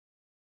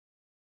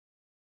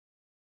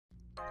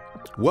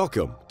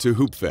Welcome to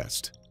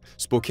Hoopfest.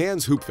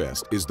 Spokane's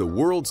Hoopfest is the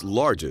world's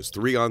largest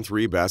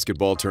 3-on-3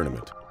 basketball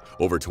tournament.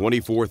 Over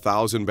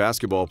 24,000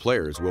 basketball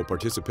players will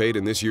participate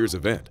in this year's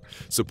event,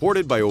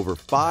 supported by over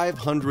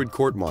 500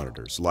 court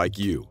monitors like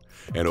you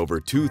and over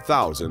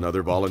 2,000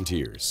 other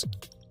volunteers.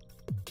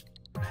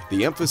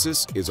 The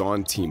emphasis is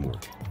on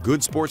teamwork,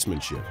 good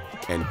sportsmanship,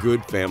 and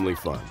good family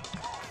fun.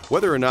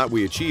 Whether or not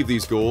we achieve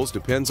these goals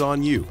depends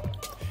on you.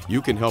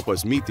 You can help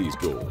us meet these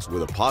goals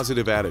with a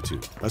positive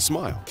attitude, a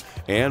smile,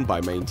 and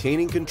by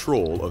maintaining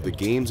control of the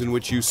games in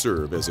which you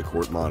serve as a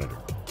court monitor.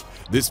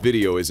 This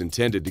video is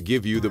intended to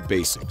give you the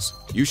basics.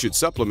 You should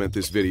supplement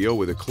this video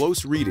with a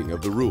close reading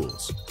of the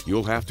rules.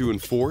 You'll have to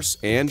enforce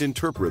and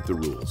interpret the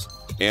rules.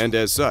 And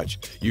as such,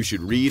 you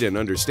should read and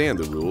understand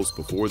the rules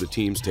before the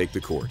teams take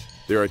the court.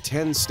 There are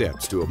 10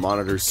 steps to a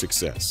monitor's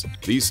success.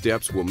 These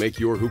steps will make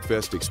your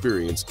Hoopfest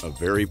experience a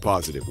very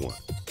positive one.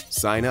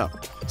 Sign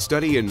up,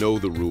 study and know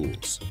the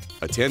rules.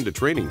 Attend a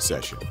training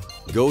session.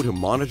 Go to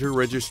monitor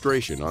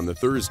registration on the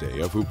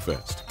Thursday of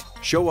Hoopfest.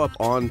 Show up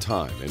on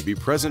time and be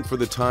present for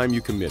the time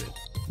you committed.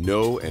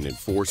 Know and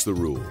enforce the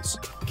rules.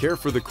 Care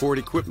for the court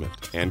equipment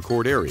and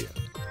court area.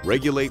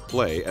 Regulate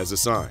play as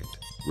assigned.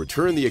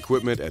 Return the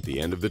equipment at the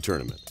end of the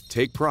tournament.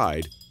 Take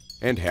pride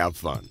and have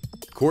fun.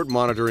 Court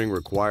monitoring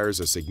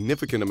requires a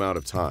significant amount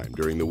of time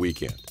during the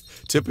weekend.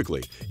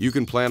 Typically, you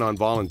can plan on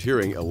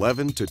volunteering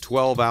 11 to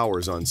 12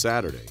 hours on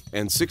Saturday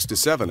and 6 to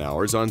 7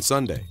 hours on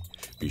Sunday.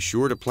 Be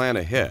sure to plan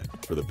ahead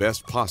for the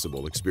best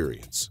possible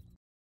experience.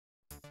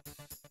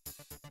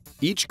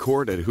 Each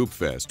court at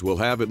Hoopfest will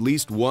have at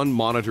least one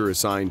monitor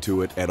assigned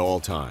to it at all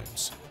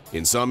times.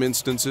 In some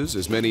instances,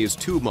 as many as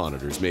 2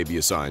 monitors may be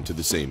assigned to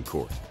the same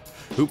court.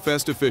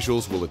 Hoopfest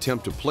officials will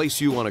attempt to place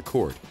you on a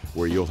court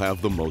where you'll have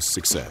the most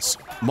success.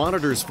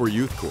 Monitors for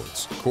youth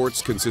courts,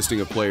 courts consisting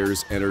of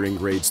players entering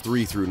grades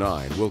 3 through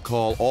 9, will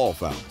call all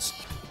fouls.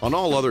 On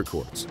all other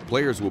courts,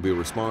 players will be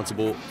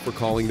responsible for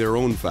calling their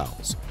own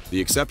fouls. The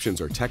exceptions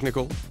are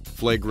technical,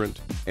 flagrant,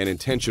 and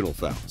intentional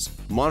fouls.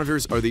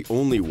 Monitors are the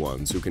only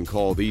ones who can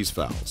call these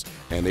fouls,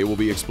 and they will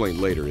be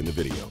explained later in the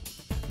video.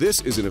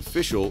 This is an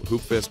official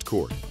Hoopfest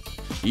court.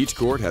 Each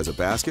court has a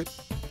basket,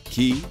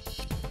 key,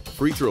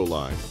 free throw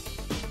line,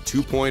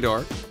 2-point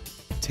arc,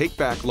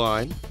 take-back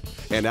line,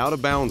 and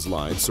out-of-bounds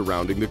line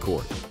surrounding the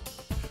court.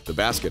 The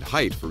basket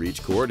height for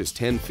each court is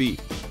 10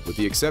 feet, with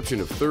the exception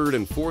of 3rd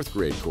and 4th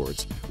grade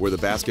courts, where the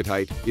basket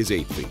height is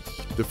 8 feet.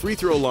 The free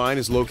throw line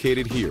is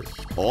located here.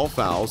 All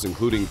fouls,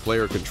 including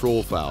player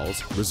control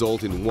fouls,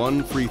 result in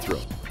 1 free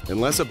throw,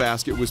 unless a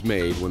basket was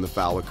made when the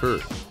foul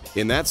occurred.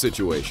 In that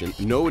situation,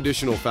 no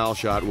additional foul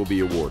shot will be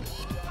awarded.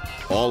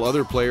 All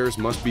other players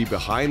must be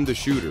behind the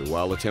shooter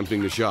while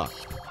attempting the shot.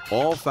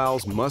 All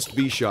fouls must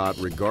be shot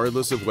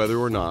regardless of whether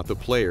or not the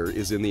player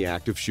is in the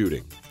act of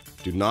shooting.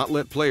 Do not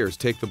let players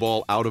take the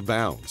ball out of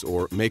bounds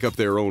or make up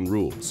their own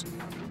rules.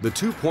 The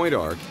 2-point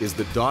arc is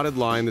the dotted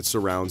line that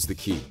surrounds the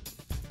key.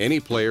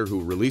 Any player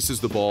who releases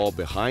the ball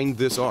behind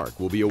this arc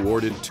will be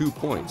awarded 2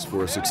 points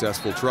for a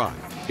successful try.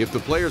 If the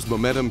player's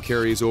momentum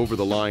carries over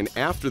the line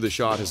after the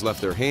shot has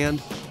left their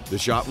hand, the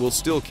shot will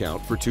still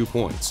count for 2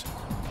 points.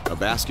 A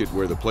basket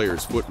where the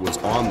player's foot was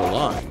on the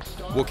line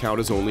will count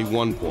as only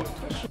 1 point.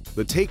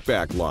 The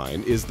take-back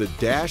line is the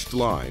dashed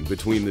line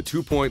between the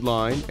 2-point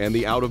line and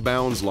the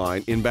out-of-bounds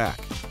line in back.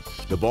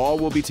 The ball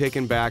will be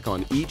taken back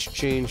on each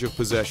change of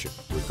possession,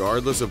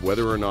 regardless of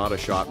whether or not a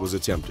shot was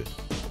attempted.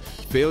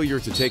 Failure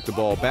to take the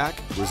ball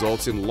back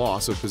results in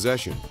loss of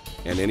possession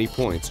and any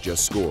points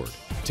just scored.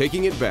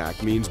 Taking it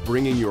back means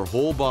bringing your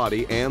whole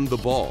body and the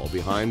ball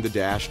behind the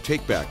dashed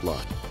take-back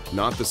line,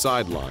 not the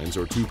sidelines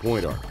or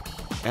 2-point arc.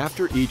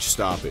 After each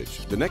stoppage,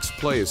 the next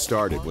play is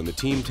started when the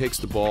team takes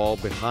the ball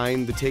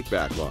behind the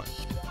take-back line.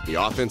 The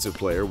offensive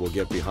player will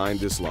get behind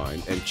this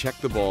line and check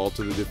the ball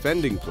to the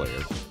defending player,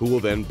 who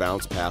will then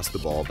bounce past the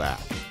ball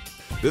back.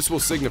 This will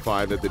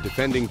signify that the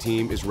defending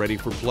team is ready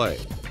for play.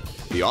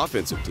 The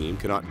offensive team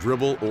cannot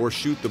dribble or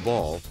shoot the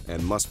ball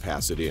and must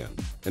pass it in.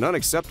 An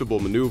unacceptable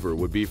maneuver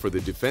would be for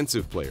the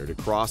defensive player to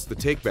cross the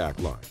take-back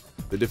line.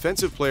 The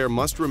defensive player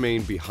must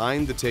remain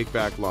behind the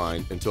take-back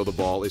line until the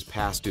ball is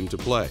passed into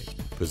play.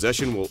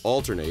 Possession will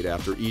alternate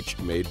after each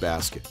made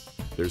basket.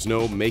 There's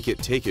no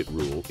make-it-take-it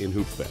rule in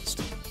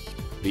Hoopfest.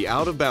 The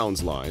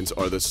out-of-bounds lines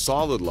are the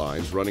solid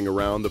lines running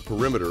around the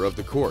perimeter of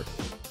the court.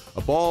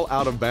 A ball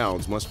out of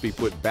bounds must be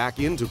put back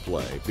into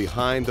play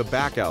behind the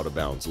back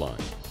out-of-bounds line.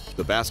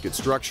 The basket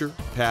structure,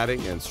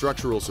 padding, and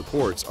structural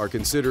supports are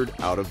considered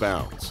out of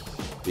bounds.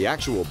 The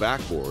actual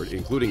backboard,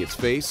 including its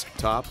face,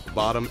 top,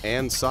 bottom,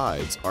 and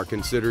sides, are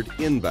considered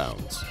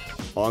inbounds.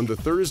 On the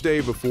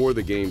Thursday before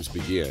the games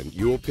begin,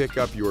 you will pick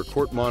up your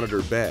court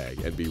monitor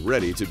bag and be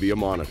ready to be a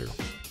monitor.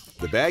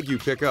 The bag you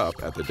pick up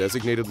at the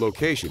designated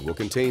location will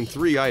contain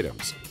 3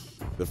 items.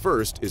 The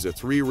first is a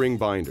 3-ring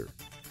binder.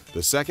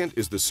 The second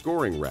is the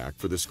scoring rack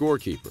for the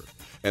scorekeeper.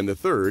 And the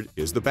third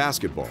is the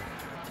basketball.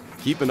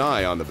 Keep an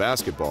eye on the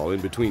basketball in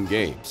between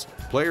games.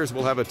 Players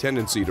will have a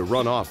tendency to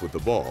run off with the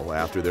ball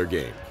after their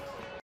game.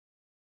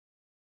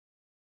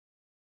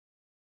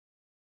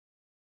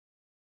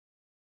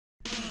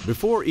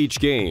 Before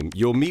each game,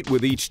 you'll meet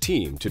with each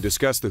team to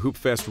discuss the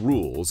Hoopfest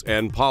rules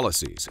and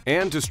policies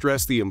and to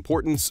stress the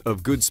importance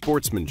of good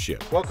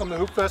sportsmanship. Welcome to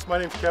Hoopfest. My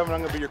name's Kevin. I'm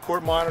going to be your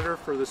court monitor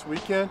for this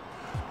weekend.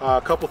 A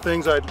couple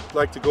things I'd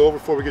like to go over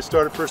before we get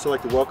started. First, I'd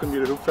like to welcome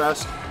you to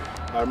Hoopfest.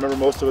 I remember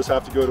most of us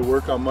have to go to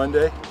work on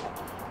Monday,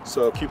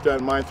 so keep that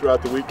in mind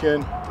throughout the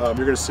weekend. You're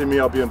going to see me.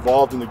 I'll be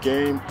involved in the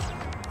game.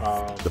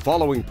 The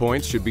following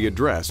points should be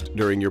addressed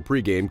during your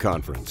pregame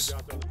conference.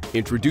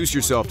 Introduce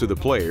yourself to the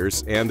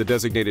players and the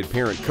designated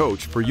parent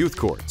coach for youth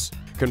courts.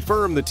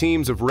 Confirm the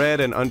teams have read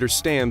and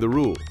understand the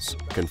rules.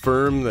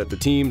 Confirm that the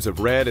teams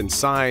have read and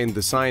signed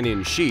the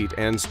sign-in sheet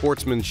and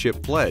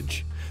sportsmanship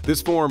pledge.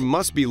 This form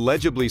must be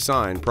legibly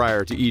signed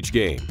prior to each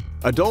game.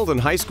 Adult and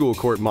high school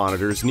court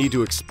monitors need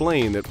to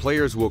explain that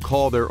players will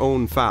call their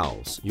own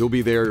fouls. You'll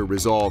be there to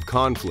resolve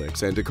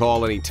conflicts and to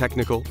call any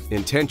technical,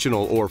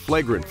 intentional, or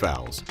flagrant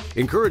fouls.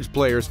 Encourage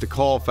players to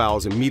call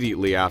fouls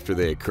immediately after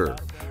they occur,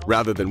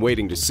 rather than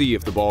waiting to see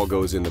if the ball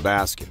goes in the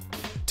basket.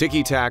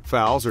 Ticky-tack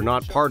fouls are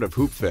not part of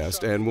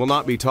Hoopfest and will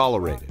not be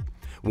tolerated.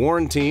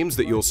 Warn teams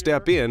that you'll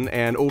step in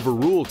and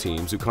overrule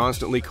teams who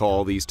constantly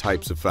call these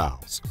types of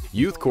fouls.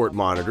 Youth court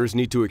monitors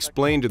need to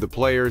explain to the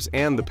players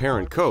and the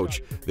parent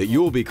coach that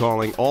you'll be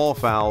calling all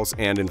fouls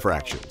and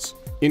infractions.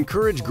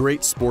 Encourage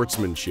great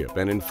sportsmanship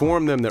and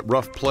inform them that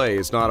rough play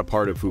is not a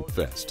part of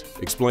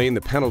Hoopfest. Explain the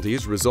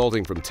penalties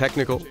resulting from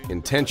technical,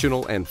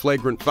 intentional, and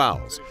flagrant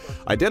fouls.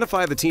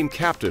 Identify the team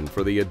captain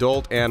for the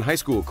adult and high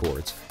school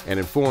courts and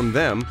inform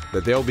them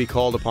that they'll be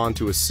called upon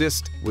to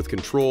assist with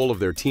control of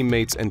their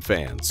teammates and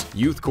fans.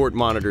 Youth court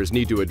monitors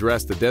need to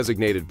address the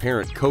designated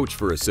parent coach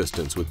for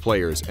assistance with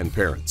players and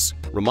parents.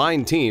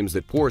 Remind teams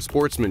that poor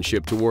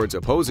sportsmanship towards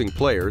opposing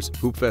players,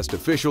 Hoopfest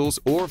officials,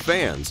 or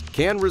fans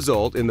can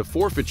result in the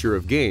forfeiture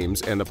of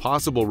games and the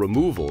possible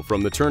removal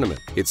from the tournament.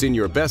 It's in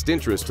your best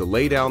interest to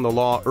lay down the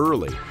law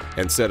early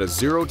and set a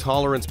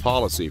zero-tolerance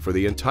policy for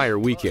the entire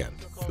weekend.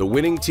 The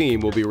winning team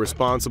will be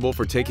responsible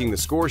for taking the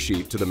score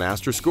sheet to the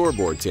master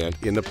scoreboard tent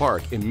in the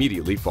park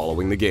immediately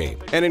following the game.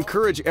 And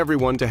encourage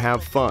everyone to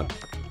have fun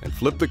and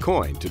flip the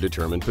coin to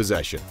determine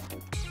possession.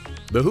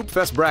 The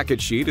Hoopfest bracket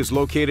sheet is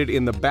located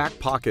in the back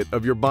pocket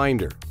of your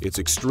binder. It's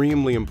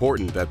extremely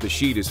important that the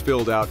sheet is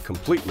filled out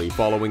completely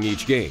following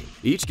each game.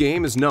 Each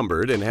game is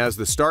numbered and has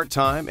the start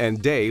time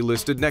and day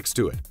listed next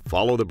to it.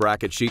 Follow the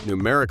bracket sheet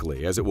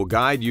numerically as it will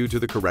guide you to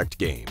the correct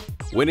game.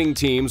 Winning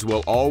teams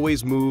will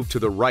always move to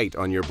the right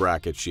on your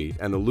bracket sheet,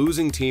 and the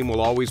losing team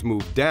will always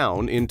move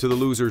down into the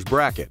loser's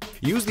bracket.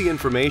 Use the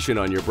information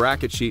on your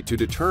bracket sheet to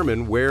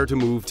determine where to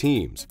move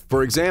teams.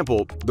 For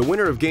example, the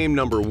winner of game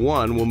number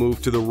 1 will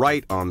move to the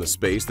right on the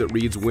space that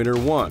reads winner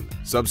 1.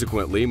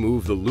 Subsequently,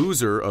 move the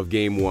loser of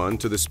game 1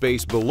 to the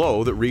space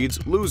below that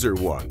reads loser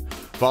 1.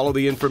 Follow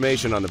the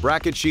information on the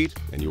bracket sheet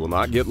and you will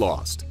not get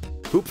lost.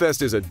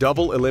 Hoopfest is a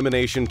double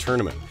elimination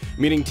tournament,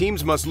 meaning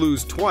teams must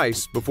lose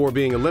twice before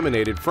being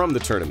eliminated from the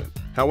tournament.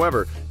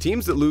 However,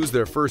 teams that lose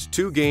their first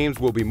 2 games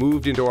will be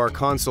moved into our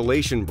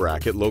consolation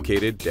bracket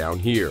located down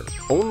here.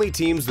 Only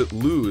teams that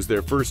lose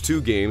their first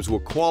 2 games will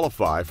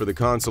qualify for the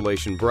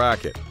consolation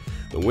bracket.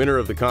 The winner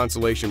of the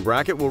consolation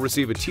bracket will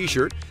receive a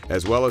t-shirt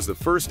as well as the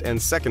first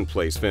and second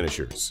place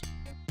finishers.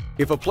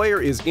 If a player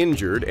is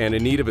injured and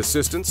in need of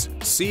assistance,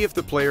 see if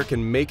the player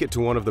can make it to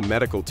one of the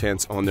medical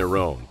tents on their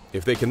own.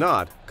 If they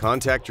cannot,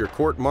 contact your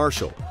court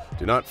marshal.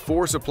 Do not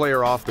force a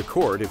player off the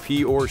court if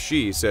he or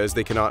she says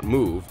they cannot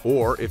move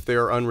or if they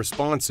are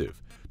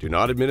unresponsive. Do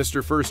not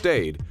administer first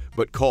aid,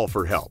 but call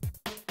for help.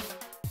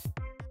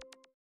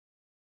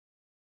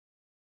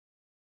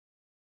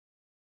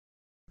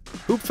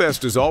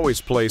 Hoopfest has always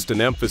placed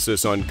an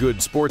emphasis on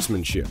good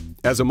sportsmanship.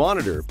 As a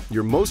monitor,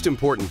 your most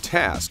important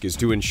task is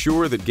to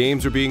ensure that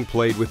games are being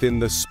played within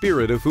the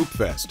spirit of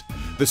Hoopfest.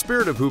 The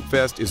spirit of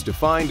Hoopfest is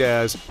defined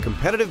as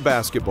competitive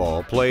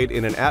basketball played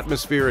in an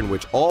atmosphere in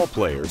which all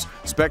players,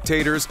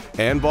 spectators,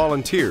 and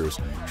volunteers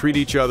treat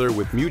each other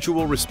with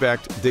mutual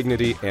respect,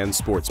 dignity, and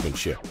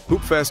sportsmanship.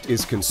 Hoopfest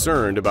is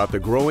concerned about the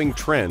growing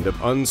trend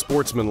of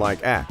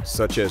unsportsmanlike acts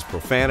such as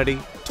profanity,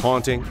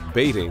 taunting,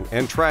 baiting,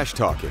 and trash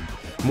talking.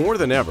 More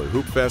than ever,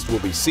 Hoopfest will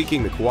be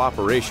seeking the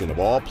cooperation of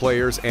all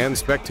players and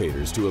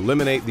spectators to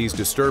eliminate these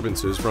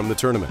disturbances from the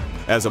tournament.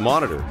 As a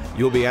monitor,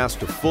 you'll be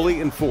asked to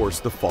fully enforce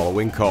the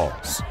following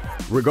calls.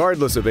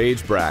 Regardless of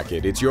age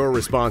bracket, it's your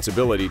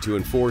responsibility to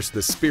enforce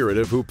the spirit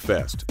of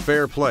Hoopfest,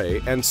 fair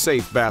play, and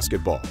safe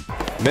basketball.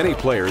 Many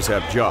players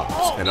have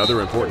jobs and other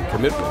important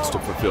commitments to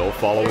fulfill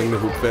following the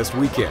Hoopfest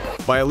weekend.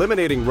 By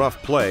eliminating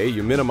rough play,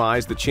 you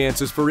minimize the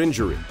chances for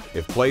injury.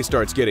 If play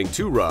starts getting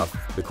too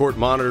rough, the court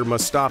monitor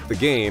must stop the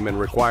game and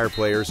require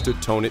players to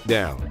tone it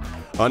down.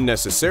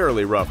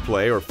 Unnecessarily rough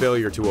play or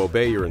failure to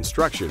obey your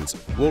instructions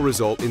will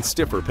result in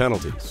stiffer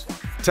penalties.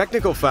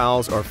 Technical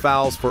fouls are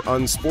fouls for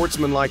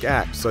unsportsmanlike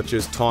acts such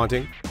as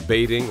taunting,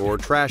 baiting, or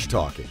trash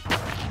talking.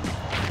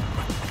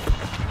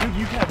 dude,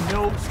 you have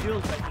no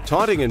skills like that.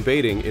 Taunting and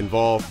baiting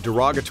involve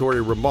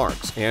derogatory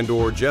remarks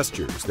and/or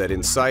gestures that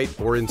incite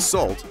or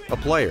insult a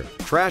player.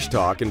 Trash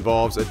talk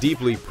involves a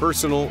deeply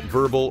personal,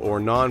 verbal, or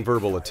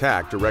nonverbal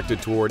attack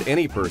directed toward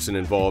any person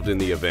involved in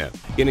the event.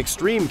 In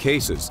extreme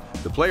cases,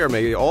 the player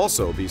may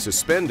also be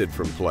suspended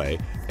from play,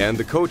 and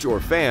the coach or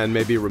fan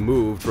may be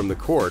removed from the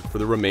court for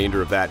the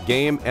remainder of that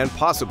game and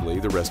possibly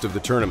the rest of the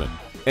tournament.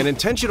 An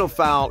intentional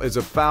foul is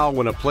a foul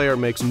when a player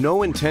makes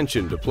no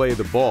intention to play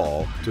the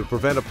ball to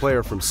prevent a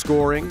player from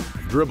scoring,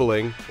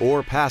 dribbling,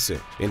 or passing.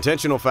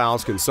 Intentional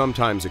fouls can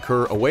sometimes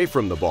occur away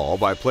from the ball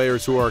by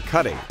players who are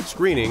cutting,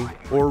 screening,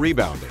 or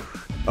rebounding.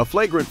 A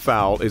flagrant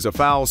foul is a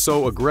foul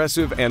so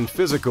aggressive and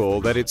physical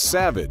that it's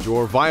savage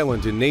or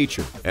violent in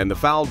nature, and the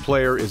fouled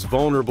player is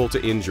vulnerable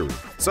to injury.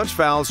 Such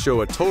fouls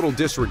show a total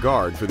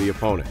disregard for the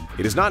opponent.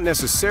 It is not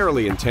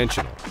necessarily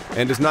intentional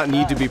and does not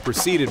need to be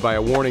preceded by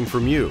a warning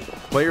from you.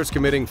 Players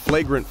committing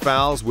flagrant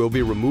fouls will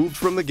be removed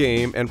from the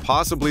game and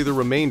possibly the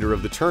remainder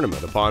of the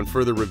tournament upon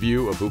further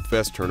review of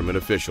Hoopfest tournament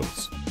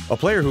officials. A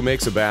player who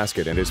makes a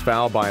basket and is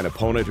fouled by an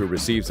opponent who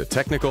receives a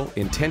technical,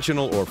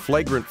 intentional, or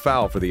flagrant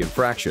foul for the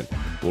infraction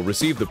will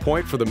receive the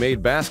point for the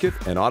made basket,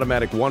 an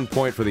automatic 1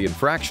 point for the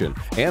infraction,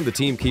 and the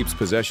team keeps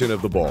possession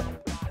of the ball.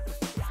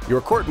 Your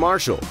court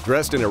marshal,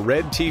 dressed in a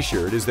red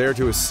t-shirt, is there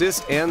to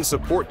assist and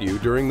support you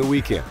during the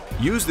weekend.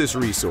 Use this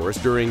resource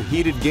during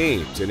heated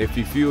games, and if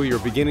you feel you're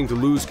beginning to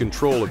lose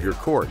control of your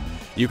court,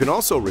 you can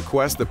also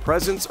request the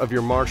presence of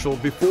your marshal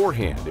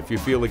beforehand if you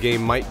feel a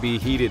game might be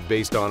heated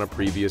based on a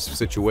previous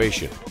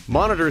situation.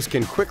 Monitors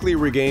can quickly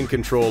regain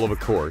control of a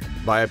court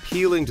by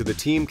appealing to the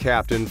team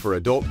captain for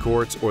adult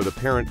courts or the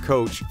parent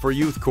coach for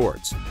youth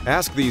courts.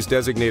 Ask these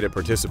designated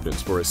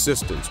participants for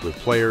assistance with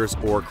players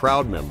or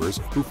crowd members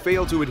who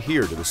fail to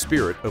adhere to the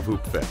spirit of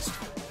Hoopfest.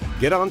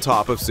 Get on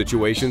top of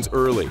situations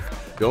early.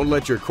 Don't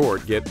let your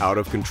court get out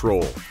of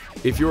control.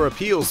 If your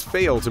appeals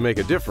fail to make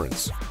a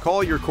difference,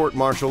 call your court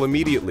marshal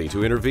immediately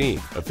to intervene.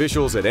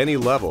 Officials at any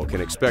level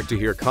can expect to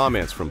hear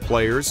comments from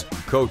players,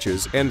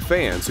 coaches, and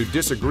fans who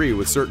disagree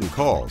with certain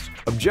calls.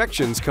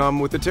 Objections come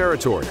with the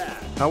territory.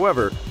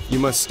 However, you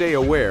must stay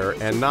aware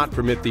and not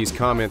permit these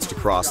comments to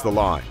cross the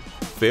line.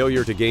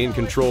 Failure to gain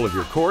control of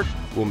your court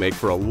will make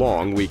for a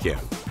long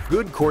weekend.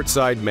 Good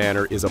courtside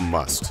manner is a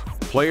must.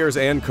 Players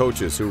and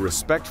coaches who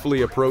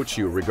respectfully approach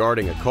you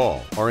regarding a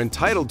call are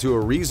entitled to a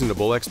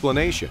reasonable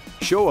explanation.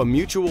 Show a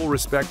mutual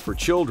respect for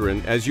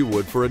children as you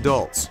would for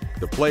adults.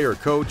 The player,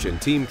 coach,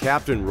 and team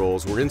captain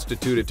roles were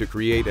instituted to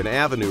create an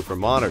avenue for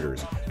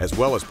monitors as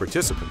well as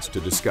participants to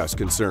discuss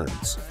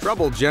concerns.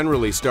 Trouble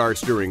generally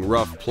starts during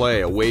rough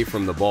play away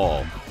from the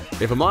ball.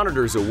 If a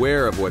monitor is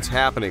aware of what's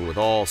happening with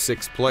all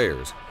 6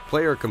 players,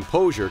 player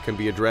composure can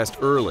be addressed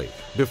early,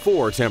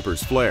 before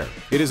tempers flare.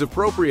 It is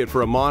appropriate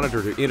for a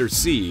monitor to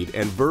intercede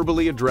and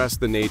verbally address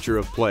the nature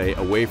of play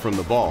away from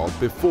the ball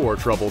before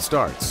trouble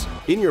starts.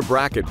 In your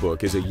bracket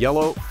book is a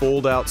yellow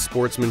fold-out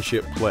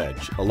sportsmanship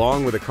pledge,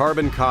 along with a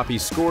carbon copy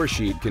score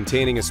sheet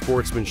containing a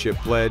sportsmanship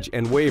pledge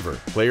and waiver.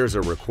 Players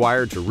are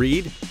required to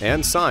read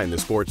and sign the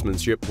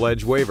sportsmanship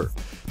pledge waiver.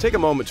 Take a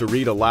moment to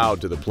read aloud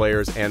to the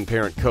players and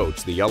parent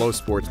coach the yellow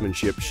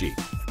sportsmanship sheet.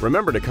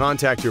 Remember to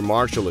contact your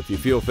marshal if you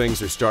feel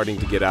things are starting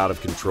to get out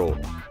of control.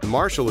 The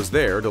marshal is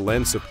there to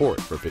lend support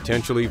for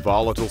potentially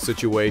volatile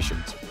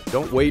situations.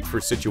 Don't wait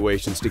for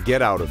situations to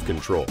get out of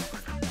control.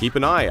 Keep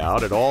an eye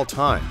out at all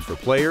times for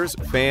players,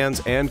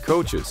 fans, and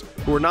coaches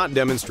who are not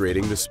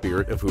demonstrating the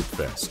spirit of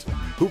Hoopfest.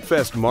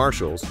 Hoopfest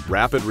marshals,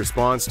 rapid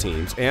response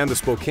teams, and the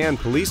Spokane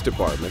Police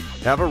Department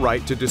have a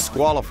right to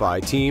disqualify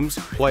teams,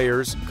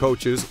 players,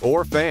 coaches,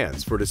 or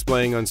fans for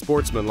displaying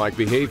unsportsmanlike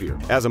behavior.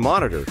 As a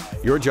monitor,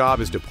 your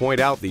job is to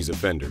point out these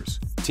offenders.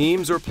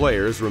 Teams or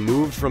players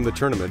removed from the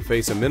tournament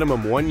face a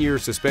minimum 1-year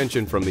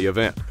suspension from the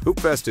event.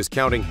 Hoopfest is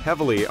counting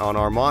heavily on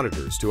our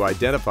monitors to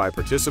identify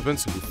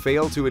participants who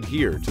fail to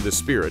adhere to the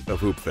spirit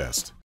of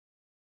Hoopfest.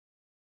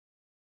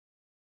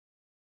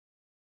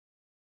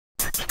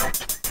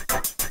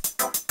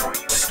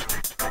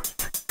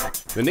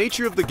 The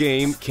nature of the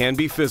game can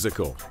be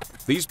physical.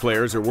 These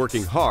players are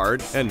working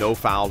hard and no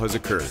foul has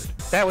occurred.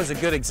 That was a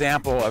good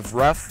example of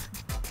rough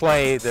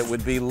play that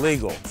would be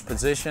legal.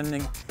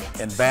 Positioning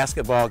in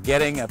basketball,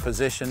 getting a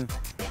position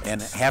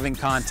and having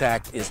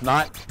contact is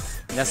not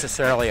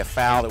necessarily a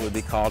foul that would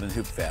be called in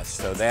Hoopfest.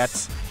 So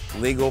that's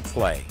legal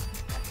play.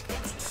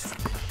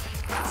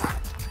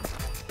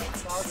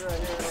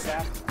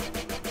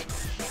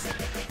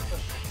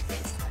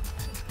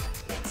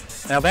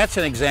 Now that's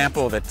an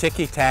example of a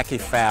ticky-tacky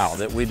foul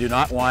that we do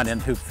not want in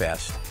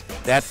Hoopfest.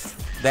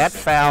 That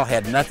foul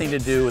had nothing to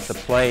do with the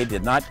play,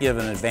 did not give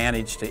an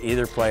advantage to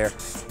either player,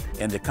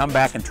 and to come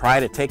back and try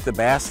to take the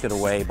basket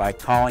away by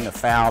calling a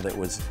foul that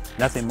was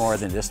nothing more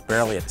than just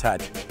barely a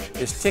touch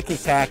is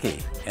ticky-tacky,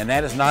 and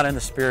that is not in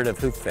the spirit of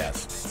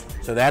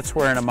Hoopfest. So that's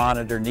where a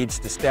monitor needs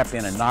to step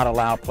in and not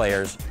allow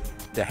players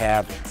to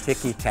have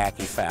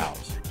ticky-tacky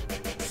fouls.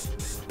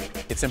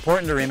 It's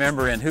important to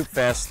remember in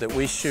Hoopfest that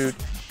we shoot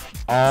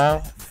all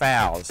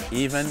fouls,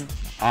 even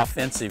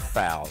offensive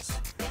fouls.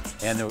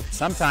 And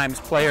sometimes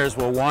players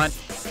will want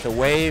to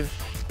waive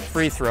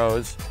free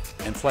throws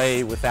and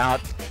play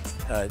without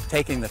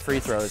taking the free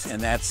throws,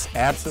 and that's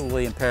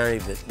absolutely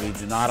imperative that we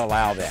do not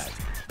allow that.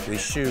 We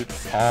shoot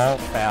all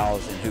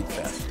fouls in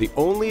Hoopfest. The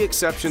only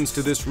exceptions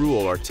to this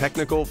rule are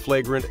technical,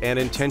 flagrant, and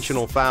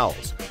intentional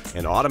fouls.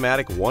 An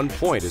automatic 1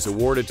 point is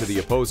awarded to the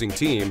opposing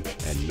team,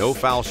 and no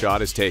foul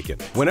shot is taken.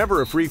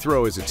 Whenever a free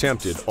throw is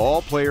attempted,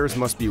 all players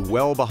must be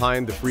well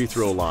behind the free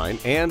throw line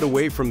and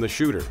away from the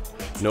shooter.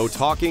 No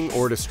talking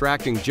or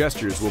distracting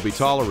gestures will be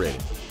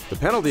tolerated. The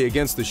penalty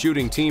against the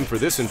shooting team for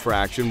this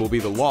infraction will be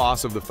the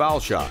loss of the foul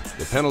shot.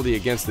 The penalty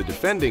against the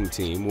defending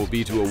team will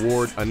be to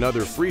award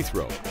another free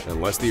throw,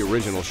 unless the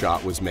original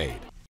shot was made.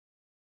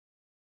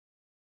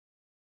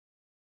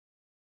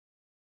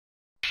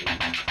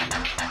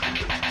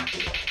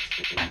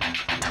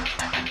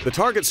 The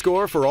target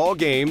score for all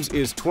games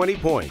is 20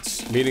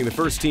 points, meaning the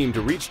first team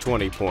to reach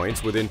 20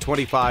 points within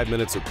 25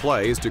 minutes of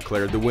play is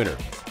declared the winner.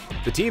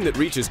 The team that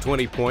reaches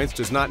 20 points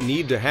does not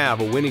need to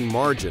have a winning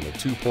margin of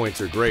 2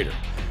 points or greater.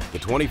 The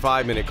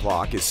 25-minute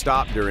clock is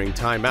stopped during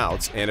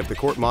timeouts, and if the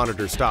court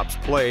monitor stops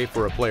play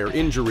for a player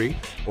injury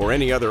or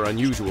any other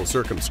unusual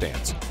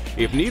circumstance.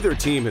 If neither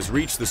team has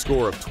reached the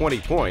score of 20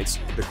 points,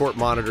 the court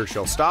monitor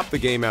shall stop the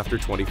game after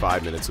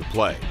 25 minutes of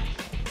play.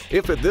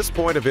 If at this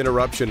point of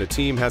interruption a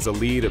team has a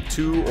lead of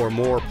 2 or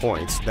more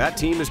points, that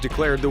team is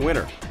declared the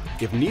winner.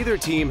 If neither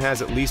team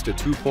has at least a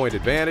 2-point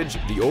advantage,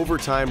 the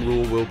overtime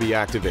rule will be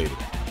activated.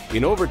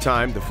 In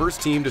overtime, the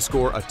first team to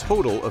score a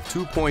total of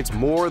 2 points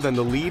more than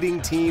the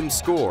leading team's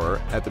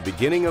score at the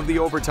beginning of the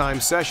overtime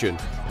session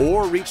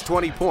or reach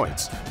 20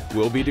 points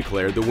will be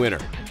declared the winner.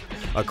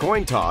 A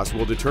coin toss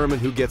will determine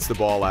who gets the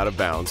ball out of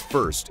bounds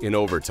first in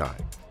overtime.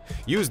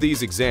 Use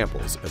these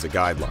examples as a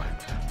guideline.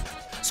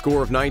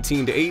 Score of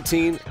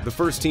 19-18, the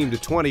first team to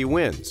 20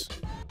 wins.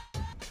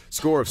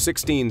 Score of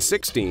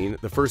 16-16,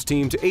 the first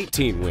team to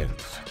 18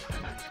 wins.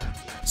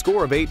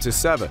 Score of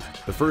 8-7,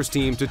 the first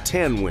team to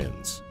 10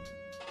 wins.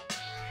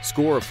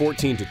 Score of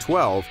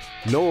 14-12,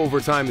 no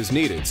overtime is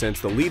needed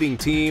since the leading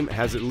team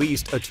has at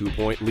least a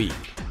 2-point lead.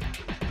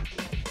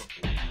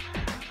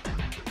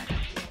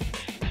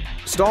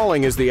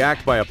 Stalling is the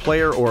act by a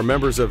player or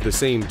members of the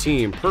same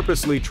team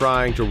purposely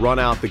trying to run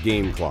out the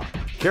game clock.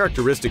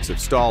 Characteristics of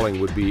stalling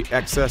would be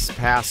excess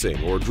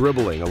passing or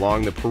dribbling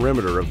along the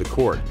perimeter of the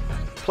court.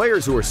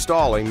 Players who are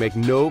stalling make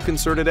no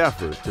concerted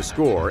effort to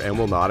score and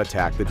will not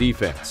attack the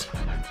defense.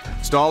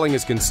 Stalling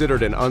is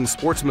considered an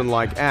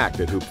unsportsmanlike act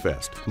at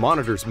Hoopfest.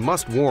 Monitors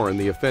must warn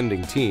the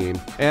offending team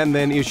and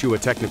then issue a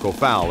technical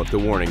foul if the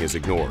warning is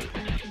ignored.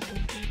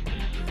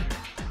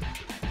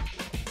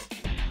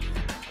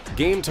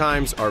 Game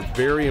times are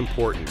very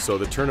important so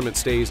the tournament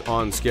stays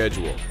on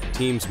schedule.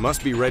 Teams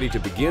must be ready to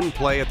begin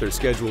play at their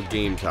scheduled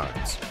game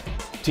times.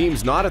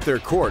 Teams not at their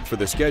court for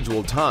the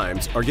scheduled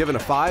times are given a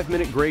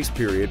 5-minute grace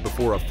period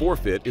before a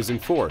forfeit is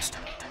enforced.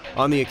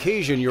 On the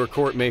occasion your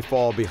court may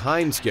fall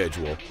behind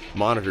schedule,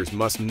 monitors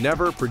must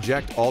never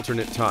project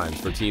alternate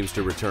times for teams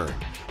to return,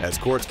 as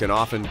courts can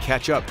often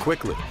catch up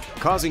quickly,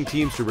 causing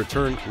teams to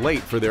return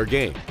late for their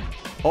game.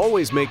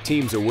 Always make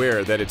teams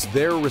aware that it's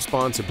their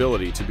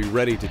responsibility to be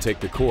ready to take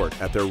the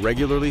court at their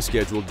regularly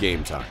scheduled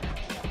game time.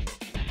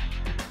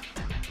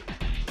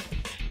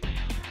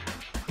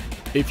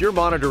 If you're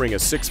monitoring a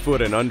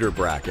 6-foot and under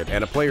bracket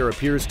and a player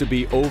appears to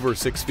be over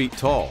 6 feet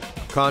tall,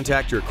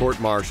 contact your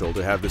court marshal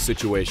to have the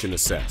situation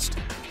assessed.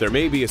 There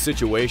may be a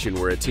situation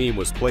where a team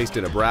was placed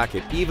in a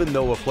bracket even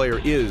though a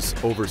player is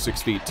over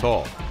 6 feet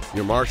tall.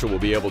 Your marshal will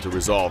be able to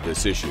resolve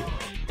this issue.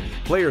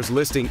 Players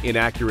listing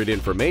inaccurate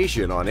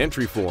information on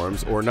entry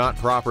forms or not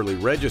properly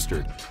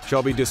registered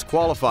shall be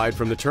disqualified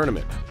from the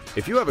tournament.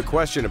 If you have a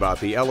question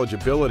about the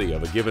eligibility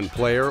of a given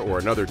player or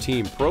another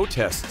team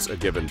protests a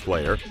given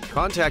player,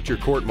 contact your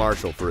court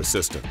marshal for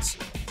assistance.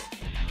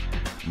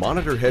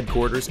 Monitor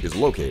headquarters is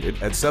located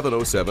at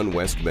 707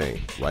 West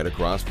Main, right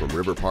across from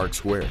River Park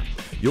Square.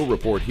 You'll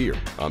report here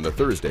on the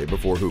Thursday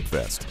before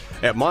Hoopfest.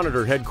 At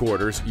Monitor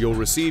headquarters, you'll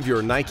receive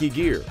your Nike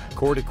gear,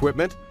 court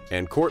equipment,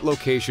 and court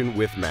location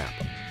with map.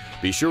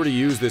 Be sure to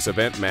use this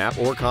event map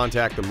or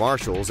contact the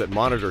marshals at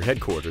Monitor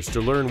headquarters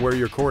to learn where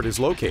your court is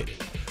located.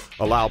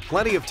 Allow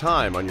plenty of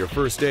time on your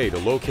first day to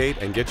locate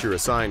and get your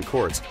assigned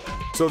courts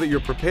so that you're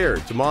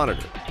prepared to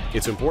monitor.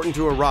 It's important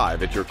to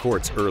arrive at your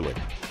courts early.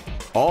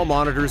 All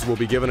monitors will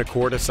be given a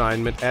court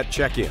assignment at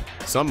check-in.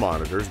 Some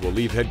monitors will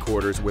leave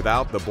headquarters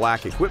without the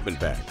black equipment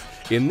bag.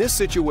 In this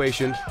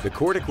situation, the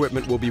court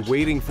equipment will be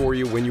waiting for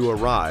you when you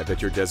arrive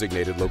at your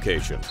designated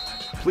location.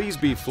 Please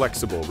be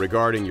flexible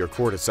regarding your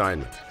court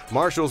assignment.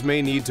 Marshals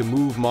may need to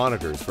move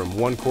monitors from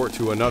one court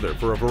to another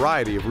for a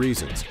variety of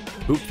reasons.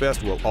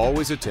 Hoopfest will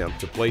always attempt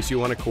to place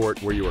you on a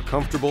court where you are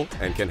comfortable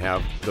and can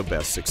have the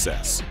best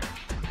success.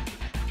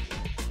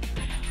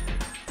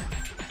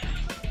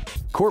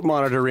 Court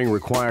monitoring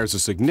requires a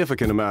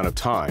significant amount of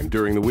time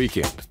during the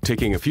weekend.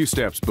 Taking a few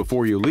steps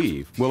before you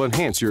leave will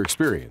enhance your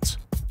experience.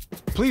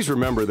 Please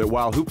remember that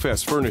while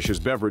Hoopfest furnishes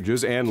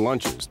beverages and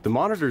lunches, the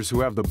monitors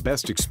who have the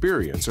best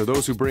experience are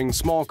those who bring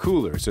small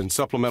coolers and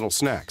supplemental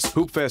snacks.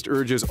 Hoopfest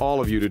urges all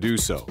of you to do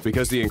so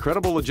because the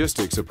incredible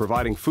logistics of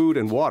providing food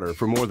and water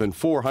for more than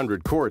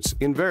 400 courts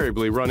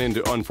invariably run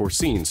into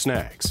unforeseen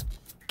snags.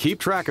 Keep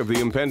track of the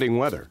impending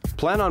weather.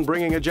 Plan on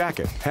bringing a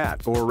jacket,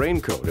 hat, or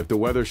raincoat if the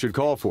weather should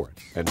call for it.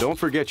 And don't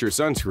forget your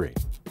sunscreen.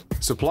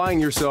 Supplying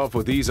yourself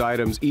with these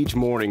items each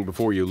morning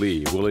before you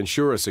leave will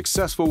ensure a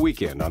successful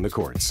weekend on the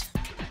courts.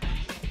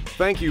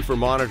 Thank you for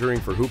monitoring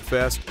for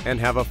Hoopfest and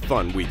have a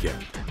fun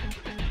weekend.